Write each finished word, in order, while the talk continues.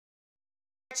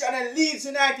Channel Leeds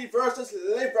United versus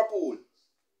Liverpool.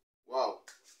 Wow.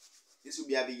 This will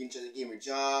be a big interesting game.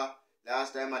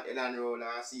 Last time at Elland Road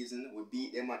last season, we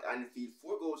beat them at Anfield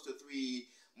 4-3.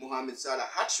 Mohamed Salah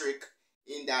hat-trick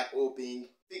in that opening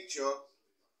picture.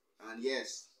 And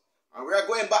yes, and we are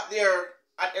going back there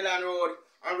at Elland Road,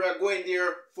 and we are going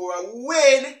there for a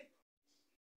win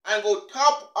and go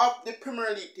top of the Premier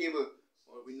League table.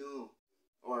 Well, we know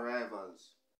our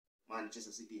rivals,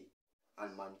 Manchester City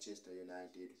and Manchester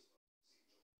United.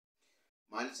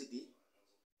 Man City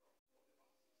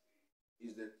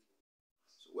is the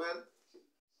well.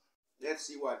 Let's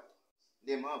see what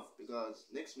they have, because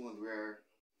next month we're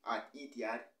at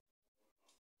Etihad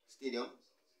Stadium.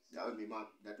 That would be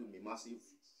massive.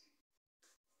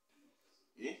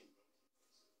 Yeah,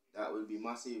 that will be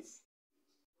massive.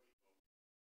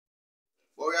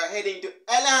 But we are heading to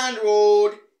Elland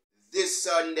Road this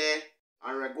Sunday,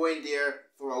 and we're going there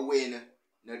for a win,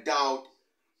 no doubt.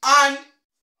 And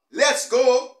let's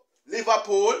go,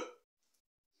 Liverpool.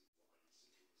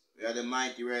 We are the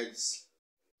mighty Reds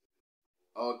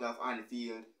out of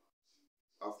Anfield,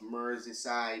 of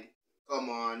Merseyside. Come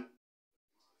on.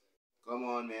 Come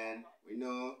on, man. We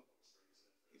know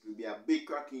it will be a big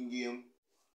cracking game.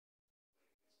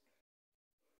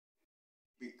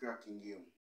 Big cracking game.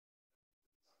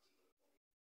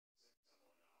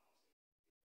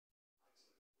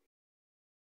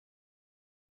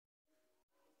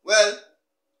 Well,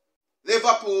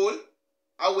 Liverpool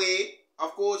away.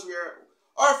 Of course, we're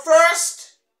our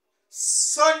first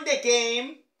Sunday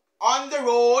game on the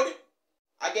road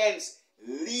against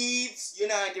Leeds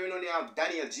United. We know they have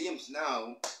Daniel James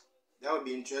now. That would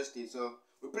be interesting. So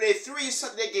we play 3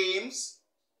 Saturday games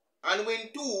and win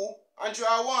 2 and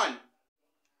draw 1.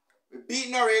 We beat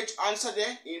Norwich on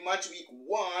Saturday in match week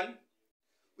 1.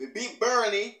 We beat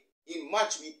Burnley in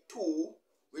match week 2.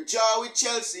 We draw with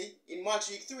Chelsea in match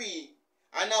week 3.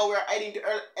 And now we're heading to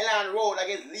Elland Road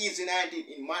against Leeds United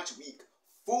in match week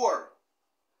 4.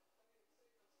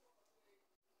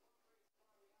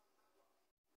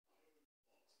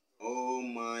 Oh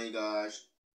my gosh.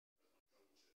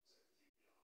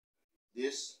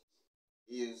 This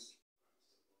is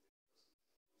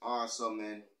awesome,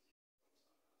 man.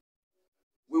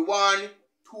 We won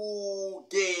 2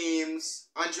 games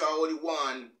and draw only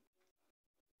 1.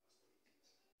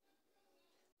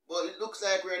 But it looks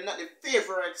like we're not the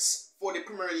favorites for the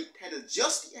Premier League title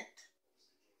just yet,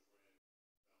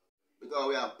 because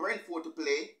we have Brentford to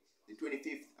play the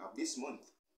 25th of this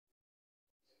month.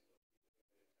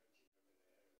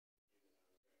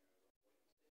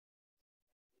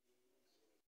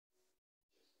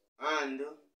 And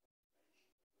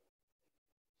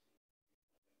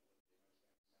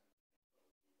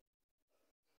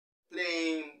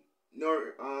playing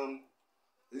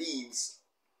Leeds.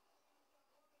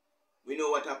 We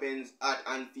know what happens at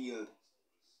Anfield.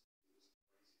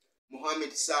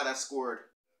 Mohamed Salah scored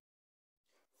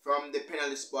from the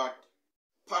penalty spot.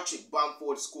 Patrick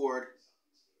Bamford scored.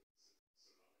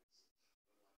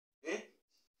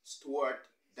 Stuart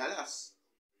Dallas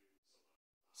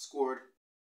scored.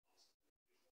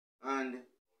 And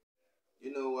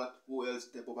you know what? Who else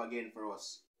stepped up again for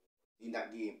us in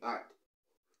that game at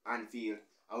Anfield?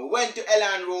 And we went to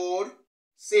Elland Road.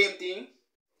 Same thing.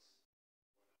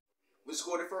 We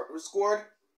scored.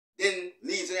 Then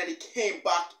Leeds United came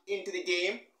back into the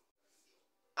game.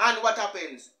 And what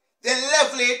happens? They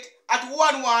level it at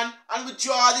 1-1 and we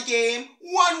draw the game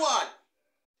 1-1.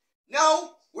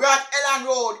 Now we're at Elland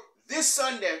Road this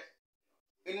Sunday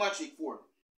in match week 4.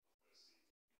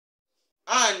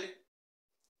 And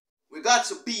we got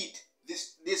to beat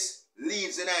this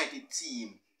Leeds United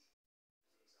team.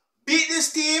 Beat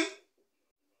this team,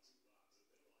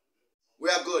 we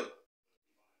are good.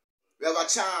 We have a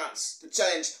chance to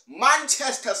challenge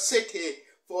Manchester City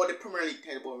for the Premier League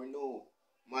title. But we know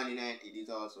Man United is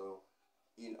also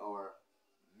in our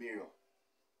mirror.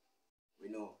 We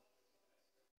know.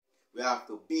 We have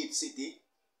to beat City,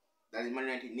 that is Man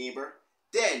United neighbor,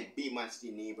 then beat Man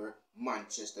City neighbor,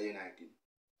 Manchester United.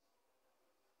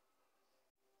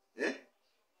 Eh?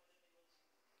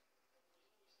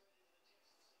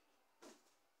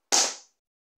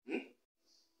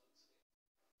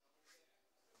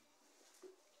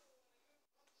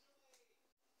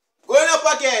 Going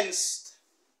up against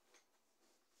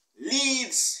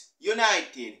Leeds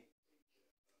United.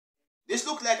 This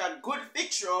looks like a good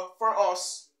fixture for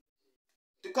us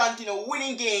to continue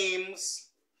winning games.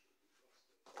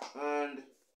 And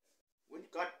we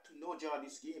got to no draw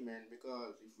this game, man,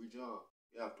 because if we draw,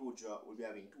 we have 2 draw. We'll be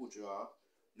having 2 draw,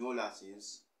 no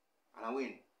losses, and a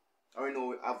win. And we know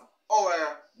we have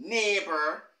our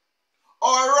neighbor,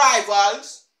 our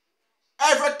rivals,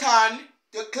 Everton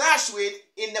to clash with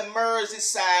in the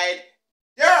Merseyside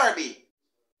derby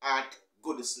at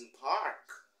Goodison Park.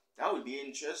 That would be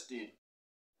interesting.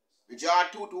 We draw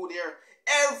 2-2 there.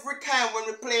 Every time when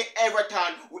we play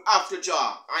Everton, we have to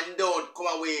draw and don't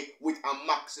come away with a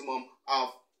maximum of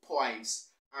points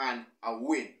and a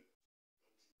win.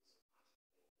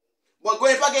 But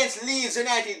going up against Leeds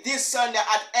United this Sunday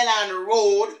at Elland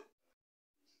Road,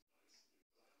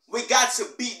 we got to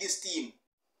beat this team.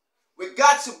 We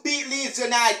got to beat Leeds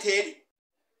United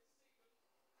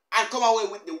and come away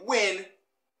with the win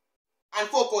and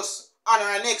focus on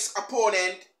our next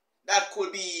opponent. That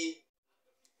could be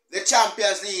the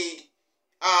Champions League,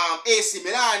 AC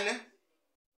Milan.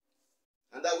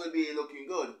 And that will be looking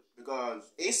good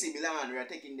because AC Milan, we are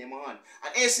taking them on.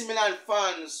 And AC Milan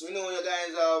fans, we know you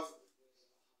guys have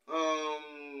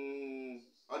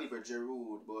Oliver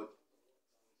Giroud, but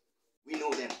we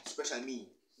know them, especially me.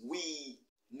 We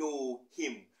know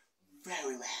him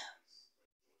very well.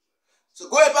 So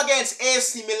going up against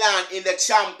AC Milan in the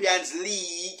Champions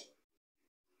League,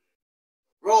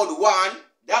 Road 1,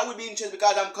 that would be interesting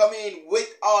because I'm coming with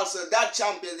also that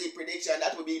Champions League prediction.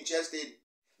 That would be interesting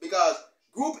because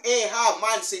Group A have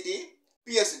Man City,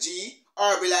 PSG,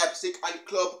 RB Leipzig and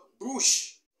Club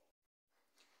Brugge.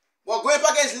 But going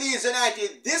up against Leeds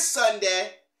United this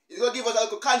Sunday is going to give us a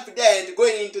little confidence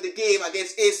going into the game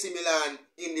against AC Milan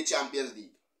in the Champions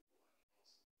League.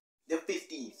 The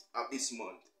 15th of this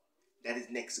month. That is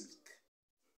next week.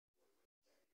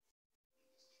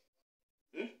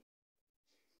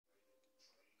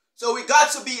 So we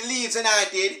got to beat Leeds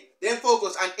United, then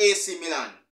focus on AC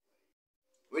Milan.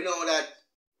 We know that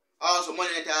also Man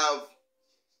United have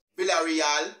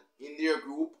Villarreal in their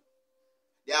group.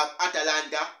 They have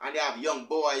Atalanta and they have Young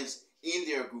Boys in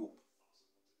their group.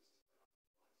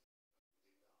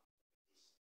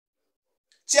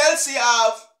 Chelsea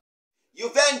have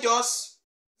Juventus,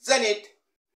 Zenit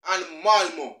and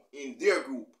Malmo in their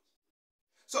group.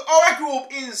 So our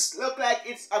group look like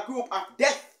it's a group of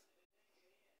death.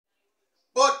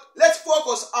 But let's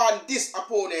focus on this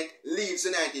opponent, Leeds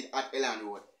United at Elland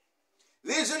Road.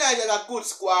 Leeds United has a good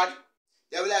squad.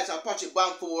 They have like Patrick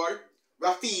Bamford,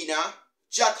 Rafinha,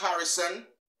 Jack Harrison,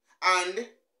 and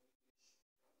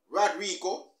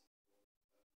Rodrigo.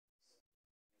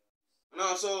 And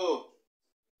also,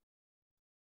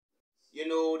 you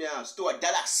know, they have Stuart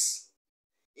Dallas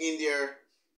in their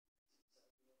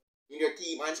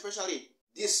team, and especially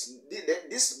this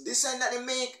sign that they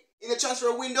make in the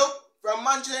transfer window from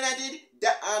Manchester United,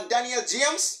 Daniel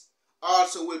James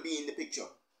also will be in the picture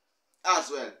as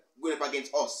well, going up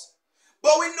against us.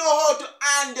 But we know how to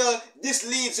handle this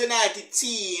Leeds United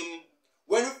team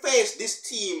when we face this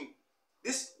team.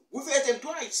 We face them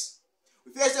twice.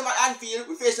 We face them at Anfield,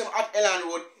 we face them at Elland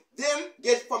Road. Them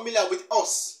get familiar with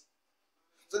us.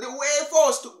 So the way for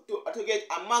us to get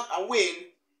a mark and win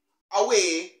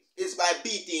away is by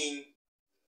beating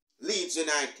Leeds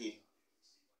United.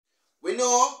 We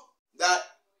know that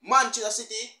Manchester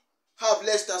City have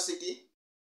Leicester City.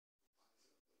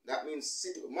 That means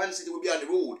Man City will be on the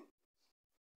road.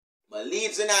 But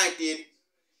Leeds United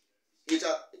is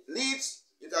a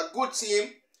good team.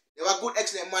 They have a good,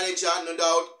 excellent manager, no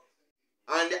doubt.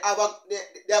 And they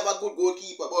have a good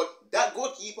goalkeeper. But that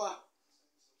goalkeeper,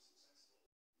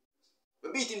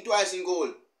 we beat him twice in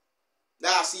goal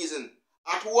last season.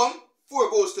 At home,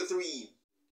 4-3.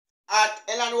 At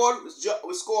Elland Road,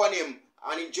 we score on him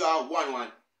and he draw 1-1.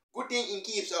 Good thing he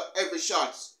keeps up every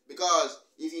shot, because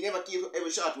if he never keeps up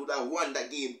every shot, he would have won that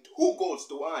game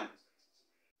 2-1.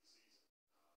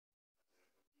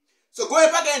 So going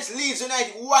up against Leeds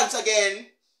United once again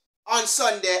on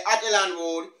Sunday at Elland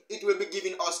Road, it will be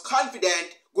giving us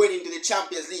confidence going into the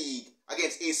Champions League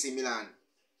against AC Milan.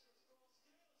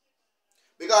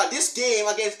 Because this game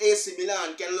against AC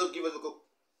Milan can give us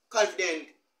confidence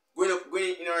going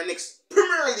in our next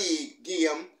Premier League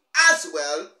game as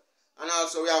well. And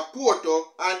also we have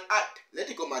Porto and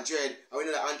Atletico Madrid. And we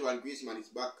know that Antoine Griezmann is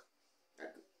back.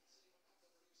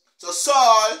 So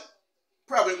Saul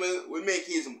probably will make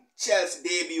his Chelsea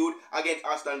debut against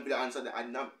Aston Villa on Sunday.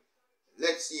 And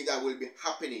let's see if that will be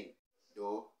happening,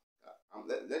 though.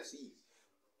 Let's see.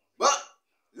 But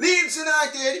Leeds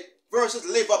United versus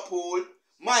Liverpool,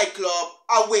 my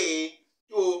club, away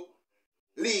to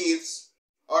Leeds.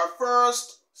 Our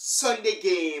first Sunday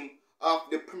game of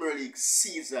the Premier League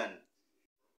season.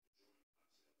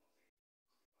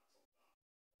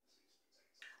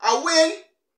 A win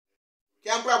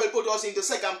can probably put us into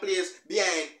second place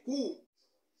behind who?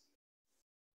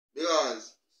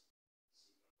 Because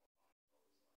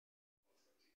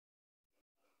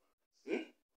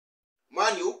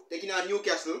Man U taking on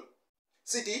Newcastle,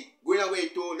 City going away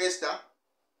to Leicester.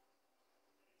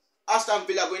 Aston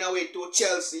Villa going away to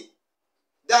Chelsea.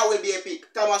 That will be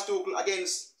epic. Thomas Tuchel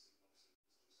against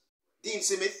Dean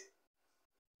Smith.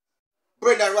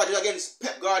 Brendan Rodgers against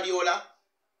Pep Guardiola.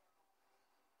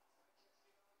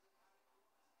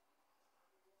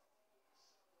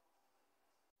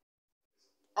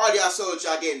 Ardea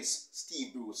Solskjaer against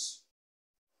Steve Bruce.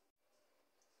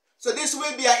 So this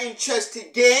will be an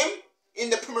interesting game in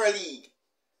the Premier League.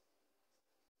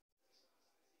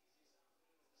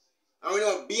 And we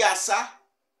know Bielsa,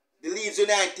 the Leeds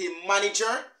United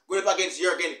manager, going up against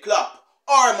Jurgen Klopp,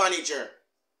 our manager,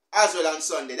 as well on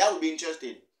Sunday. That would be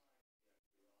interesting.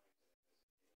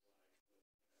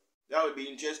 That would be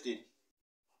interesting.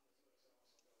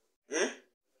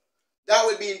 That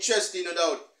would be interesting, no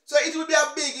doubt. So it will be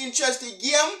a big, interesting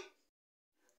game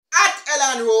at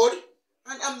Elland Road.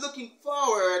 And I'm looking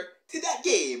forward to that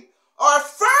game. Our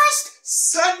first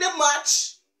Sunday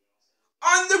match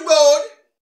on the road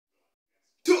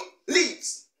to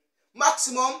Leeds.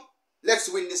 Maximum, let's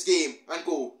win this game and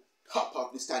go top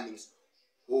of the standings.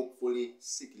 Hopefully,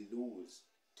 City lose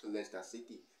to Leicester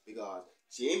City because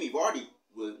Jamie Vardy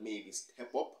will maybe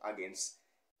step up against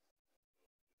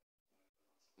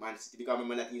Man City, because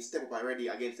remember that he stepped up already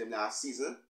against them last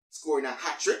season, scoring a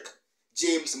hat-trick.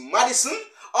 James Maddison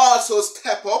also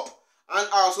stepped up and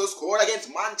also scored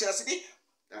against Manchester City.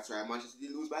 That's why Manchester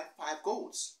City lose by 5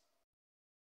 goals.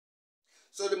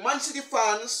 So the Man City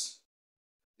fans,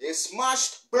 they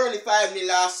smashed Burnley 5-0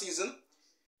 last season.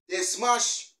 They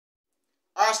smashed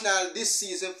Arsenal this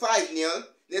season 5-0.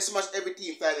 They smashed every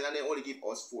team 5-0 and they only give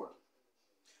us 4.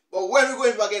 But when we're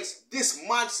going up against this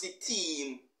Man City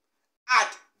team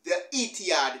at the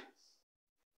Etihad,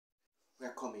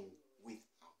 we're coming with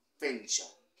a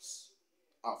vengeance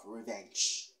of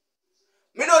revenge.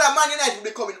 We know that Man United will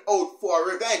be coming out for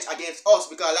revenge against us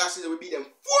because last season we beat them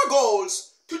 4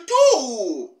 goals to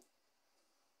 2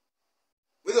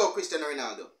 without Cristiano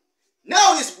Ronaldo.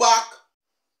 Now he's back.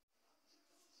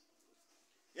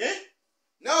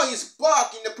 Now he's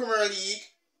back in the Premier League.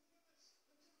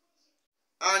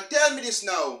 And tell me this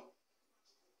now.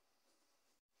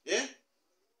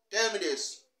 Tell me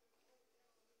this.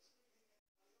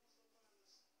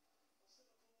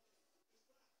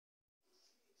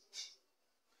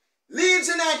 Leeds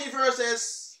United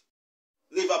versus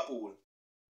Liverpool.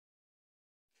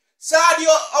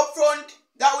 Sadio up front,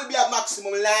 that will be a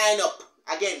maximum lineup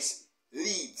against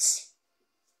Leeds.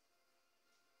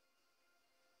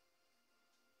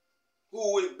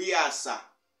 Who will Bielsa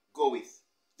go with?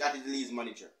 That is the Leeds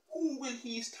manager. Who will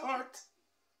he start?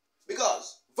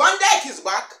 Because Van Dijk is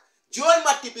back, Joel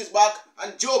Matip is back,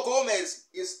 and Joe Gomez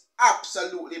is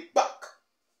absolutely back.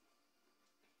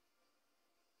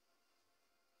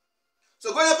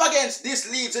 So going up against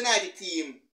this Leeds United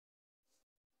team,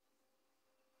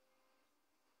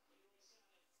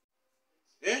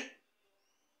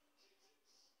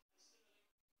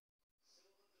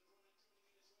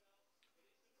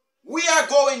 we are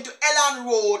going to Elland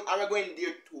Road and we're going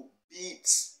there to beat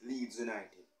Leeds United.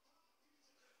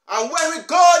 And when we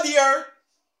go there,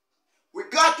 we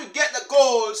got to get the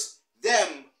goals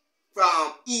them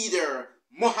from either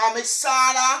Mohamed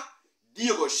Salah,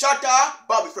 Diego Jota,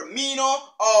 Bobby Firmino,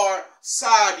 or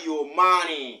Sadio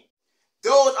Mane.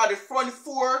 Those are the front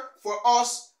 4 for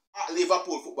us at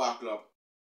Liverpool Football Club.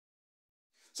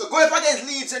 So going up against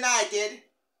Leeds United,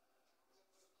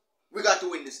 we got to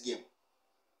win this game.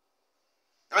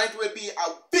 And it will be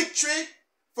a victory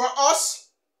for us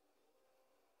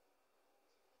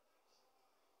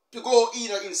to go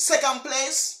either in 2nd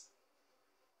place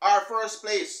or 1st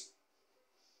place.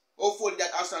 Hopefully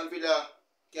that Aston Villa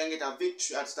can get a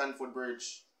victory at Stamford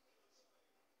Bridge.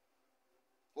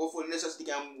 Hopefully Leicester City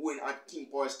can win at King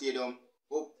Power Stadium.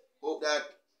 Hope that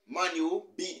Man U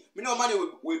beat. We know Man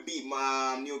U will beat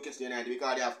Newcastle United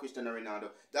because they have Cristiano Ronaldo.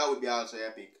 That would be also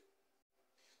epic.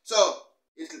 So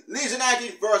it's Leeds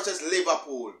United versus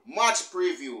Liverpool. Match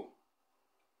preview.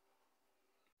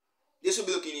 This will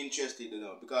be looking interesting,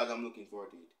 because I'm looking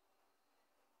forward to it.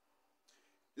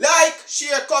 Like,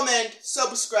 share, comment,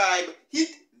 subscribe, hit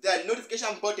the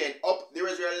notification button up there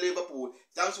as well, Liverpool.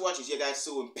 Thanks for watching. See you guys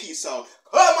soon. Peace out.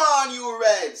 Come on, you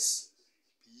Reds.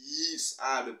 Peace.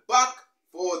 I'll be back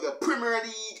for the Premier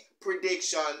League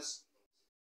predictions.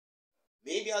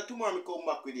 Maybe tomorrow I come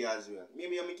back with you as well.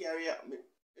 Maybe I carry I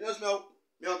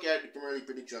don't care if the Premier League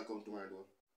prediction come tomorrow though.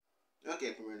 I don't care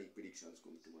if Premier League predictions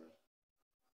come tomorrow.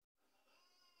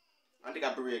 I take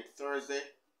a break Thursday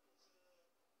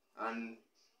and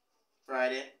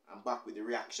Friday. I'm back with the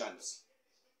reactions.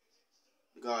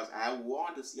 Because I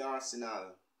want to see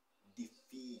Arsenal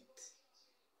defeat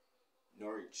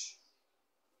Norwich.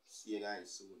 See you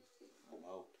guys soon. I'm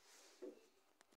out.